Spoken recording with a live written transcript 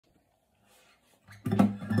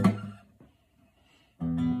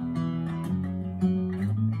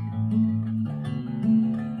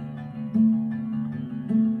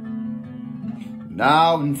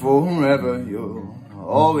Now and forever you'll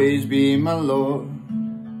always be my Lord.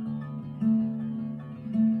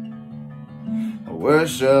 I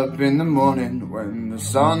worship in the morning when the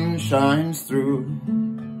sun shines through.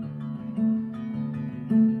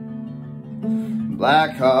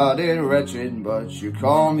 Black-hearted wretched, but you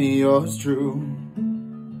call me yours true.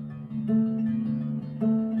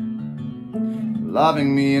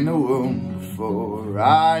 Loving me in the womb before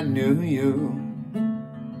I knew you.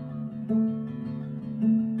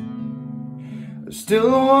 I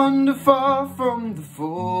still wander far from the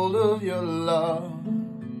fold of your love.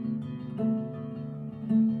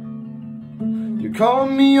 You call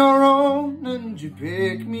me your own and you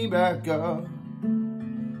pick me back up.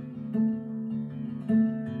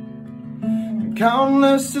 And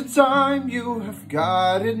countless a time you have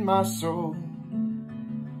guided my soul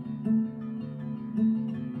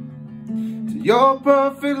to your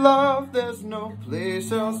perfect love. There's no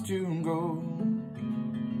place else to go.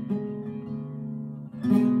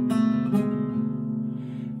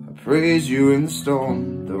 I praise you in the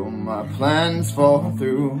storm, though my plans fall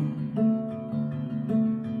through.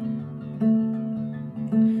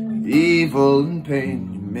 Evil and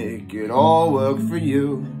pain, you make it all work for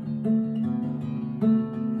you.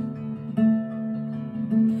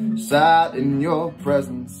 Sat in your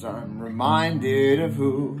presence, I'm reminded of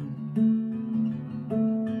who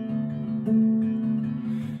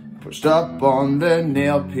pushed up on their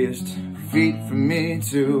nail-pierced feet for me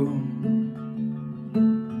too.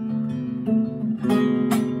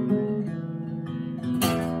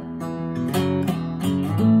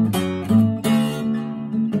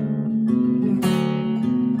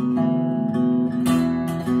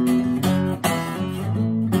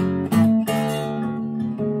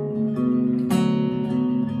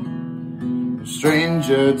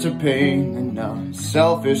 Stranger to pain and not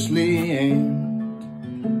selfishly aimed,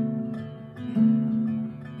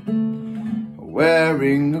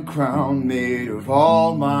 wearing a crown made of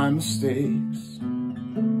all my mistakes,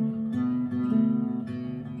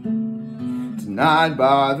 denied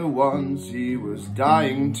by the ones he was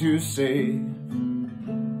dying to save.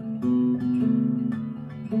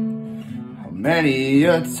 How many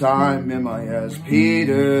a time am I as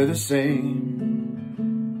Peter the same?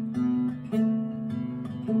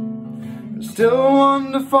 Still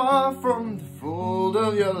wander far from the fold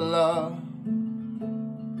of your love.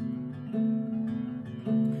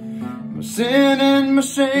 My sin and my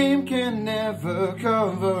shame can never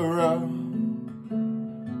cover up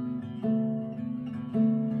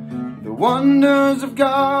the wonders of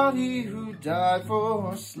God, he who died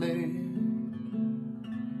for a slave.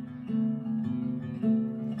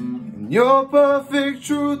 In your perfect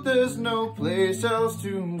truth, there's no place else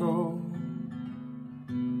to go.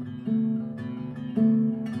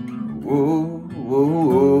 Whoa, whoa,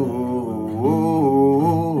 whoa, whoa,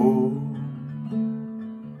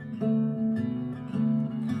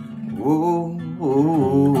 whoa, whoa,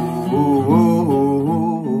 whoa,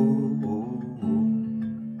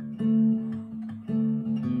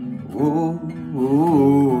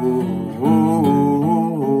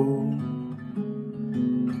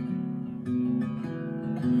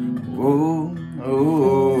 whoa.